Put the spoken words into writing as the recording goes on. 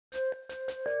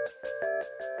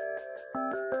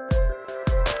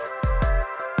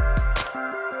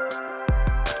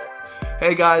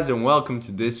Hey guys, and welcome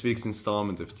to this week's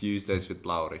installment of Tuesdays with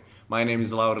Lauri. My name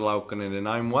is Lauri Laukkanen and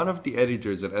I'm one of the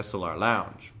editors at SLR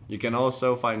Lounge. You can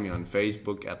also find me on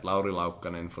Facebook at Lauri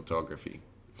Laukkanen Photography.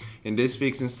 In this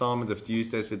week's installment of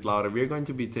Tuesdays with Lauri, we're going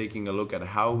to be taking a look at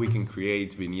how we can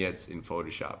create vignettes in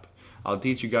Photoshop. I'll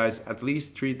teach you guys at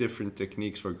least 3 different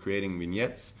techniques for creating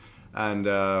vignettes. And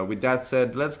with that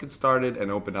said, let's get started and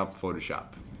open up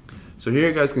Photoshop. So here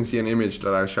you guys can see an image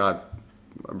that I shot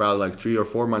about like 3 or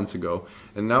 4 months ago,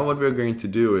 and now what we're going to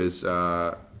do is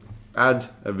add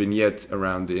a vignette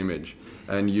around the image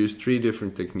and use 3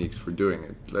 different techniques for doing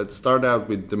it. Let's start out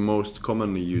with the most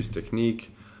commonly used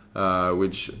technique,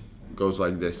 which goes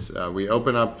like this. We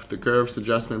open up the curves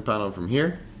adjustment panel from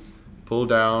here, pull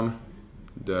down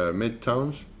the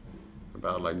mid-tones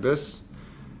about like this,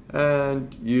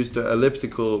 and use the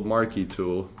elliptical marquee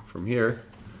tool from here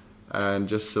and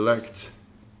just select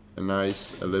a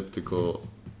nice elliptical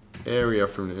area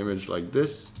from the image like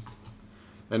this,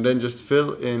 and then just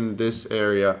fill in this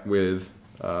area with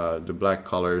the black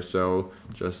color, so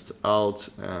just Alt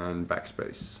and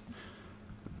backspace.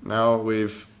 Now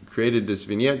we've created this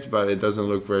vignette, but it doesn't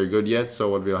look very good yet, so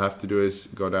what we'll have to do is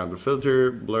go down to Filter,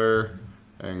 Blur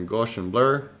and Gaussian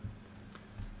Blur,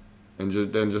 and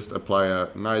then just apply a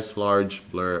nice large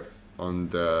blur on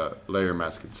the layer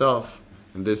mask itself,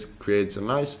 and this creates a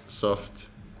nice soft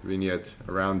vignette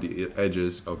around the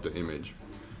edges of the image.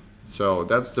 So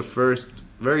that's the first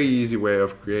very easy way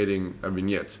of creating a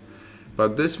vignette.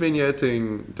 But this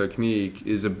vignetting technique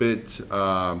is a bit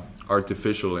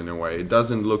artificial in a way. It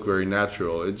doesn't look very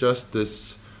natural. It's just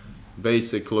this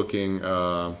basic looking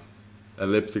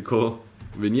elliptical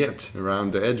vignette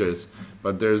around the edges,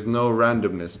 but there's no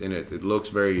randomness in it. It looks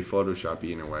very Photoshop-y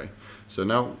in a way. So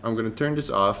now I'm going to turn this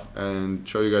off and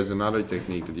show you guys another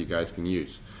technique that you guys can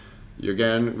use.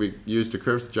 Again, we use the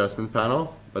curves adjustment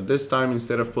panel, but this time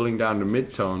instead of pulling down the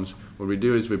midtones, what we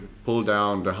do is we pull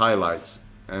down the highlights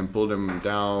and pull them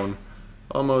down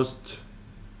almost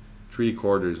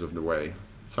 3/4 of the way,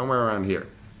 somewhere around here.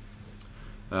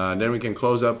 Then we can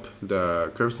close up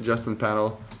the curves adjustment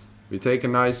panel. We take a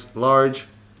nice large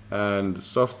and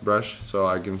soft brush, so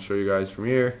I can show you guys from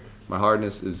here. My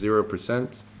hardness is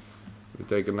 0%. We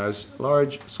take a nice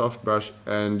large soft brush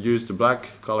and use the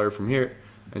black color from here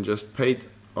and just paint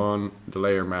on the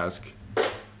layer mask.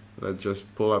 Let's just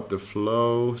pull up the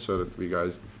flow so that we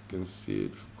guys can see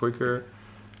it quicker.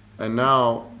 And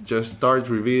now just start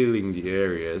revealing the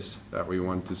areas that we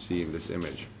want to see in this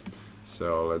image.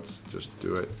 So let's just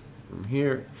do it from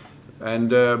here. And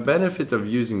the benefit of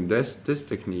using this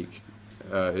technique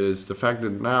is the fact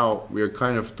that now we are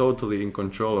kind of totally in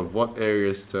control of what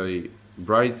areas stay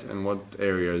bright and what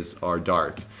areas are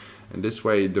dark. And this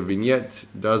way the vignette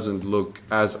doesn't look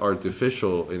as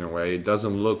artificial in a way. It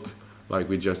doesn't look like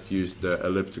we just used the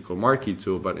elliptical marquee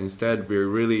tool, but instead we're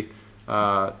really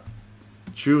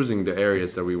choosing the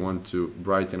areas that we want to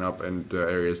brighten up and the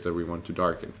areas that we want to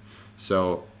darken.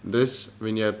 So this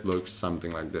vignette looks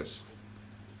something like this.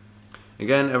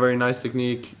 Again, a very nice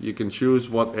technique. You can choose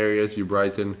what areas you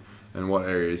brighten and what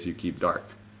areas you keep dark.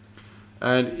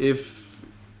 And if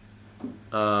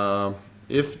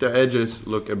the edges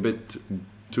look a bit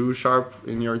too sharp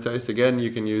in your taste, again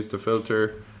you can use the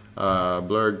filter,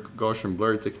 Gaussian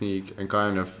blur technique and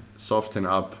kind of soften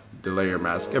up the layer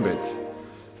mask a bit.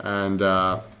 And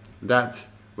that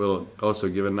will also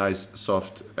give a nice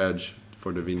soft edge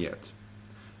for the vignette.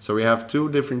 So we have 2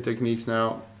 different techniques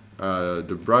now.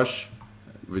 The brush,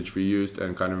 which we used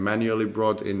and kind of manually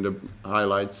brought in the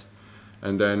highlights,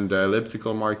 and then the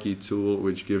elliptical marquee tool,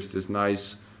 which gives this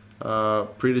nice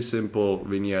pretty simple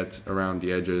vignette around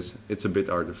the edges. It's a bit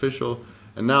artificial.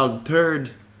 And now the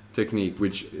third technique,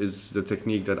 which is the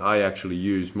technique that I actually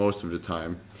use most of the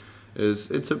time, is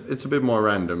it's a bit more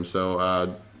random. So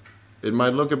it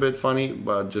might look a bit funny,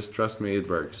 but just trust me, it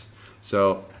works.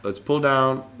 So let's pull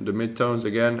down the midtones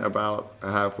again about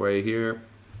halfway here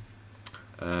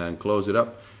and close it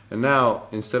up. And now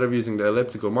instead of using the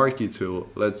elliptical marquee tool,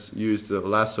 let's use the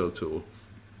lasso tool.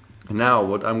 Now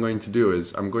what I'm going to do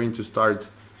is I'm going to start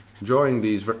drawing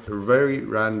these very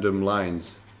random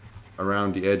lines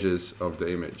around the edges of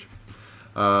the image.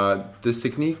 This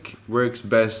technique works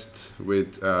best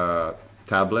with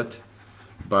tablet,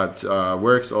 but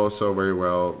works also very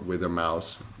well with a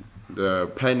mouse.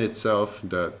 The pen itself,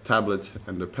 the tablet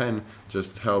and the pen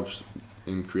just helps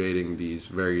in creating these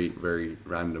very, very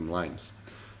random lines.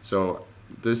 So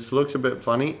this looks a bit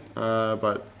funny,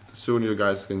 but soon you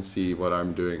guys can see what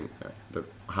I'm doing,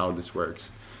 how this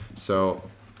works. So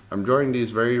I'm drawing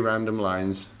these very random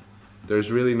lines.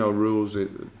 There's really no rules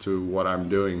to what I'm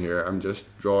doing here. I'm just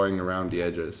drawing around the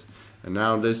edges. And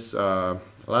now this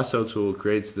lasso tool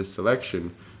creates this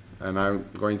selection, and I'm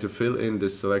going to fill in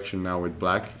this selection now with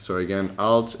black. So again,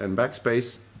 Alt and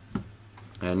backspace,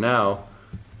 and now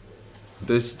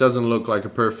this doesn't look like a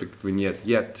perfect vignette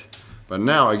yet, but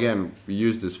now again we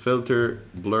use this filter,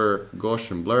 blur,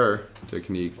 Gaussian blur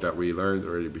technique that we learned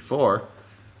already before,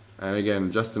 and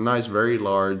again just a nice very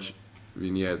large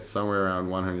vignette, somewhere around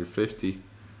 150.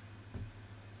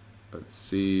 Let's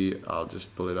see, I'll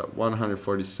just pull it up,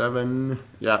 147.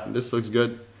 Yeah, this looks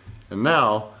good. And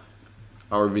now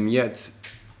our vignette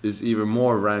is even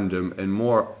more random and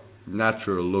more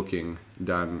natural looking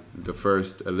than the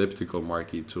first elliptical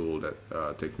marquee tool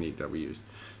that technique that we used.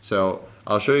 So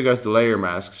I'll show you guys the layer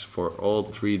masks for all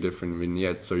 3 different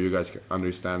vignettes so you guys can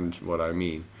understand what I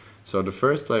mean. So the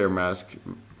first layer mask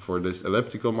for this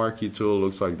elliptical marquee tool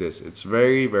looks like this. It's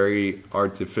very, very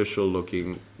artificial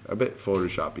looking, a bit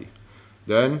Photoshoppy.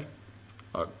 Then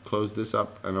I'll close this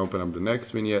up and open up the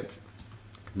next vignette.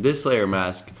 This layer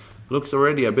mask looks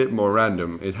already a bit more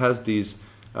random. It has these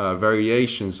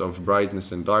variations of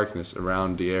brightness and darkness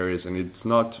around the areas, and it's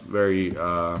not very,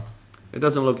 it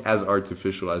doesn't look as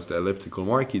artificial as the elliptical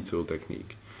marquee tool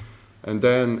technique. And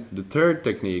then the third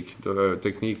technique, the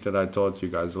technique that I taught you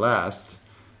guys last,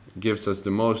 gives us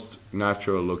the most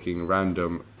natural looking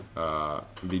random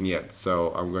vignette.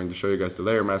 So I'm going to show you guys the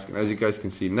layer mask, and as you guys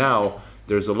can see now,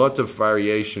 there's a lot of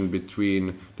variation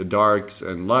between the darks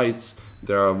and lights.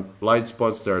 There are light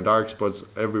spots, there are dark spots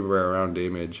everywhere around the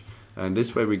image, and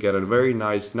this way we get a very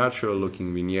nice natural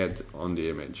looking vignette on the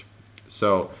image.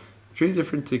 So 3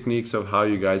 different techniques of how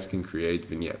you guys can create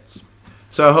vignettes.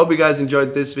 So I hope you guys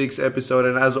enjoyed this week's episode,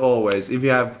 and as always, if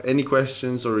you have any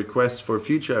questions or requests for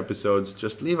future episodes,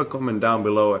 just leave a comment down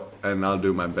below and I'll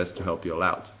do my best to help you all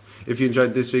out. If you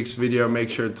enjoyed this week's video,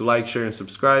 make sure to like, share and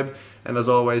subscribe, and as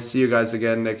always, see you guys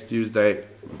again next Tuesday.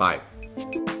 Bye.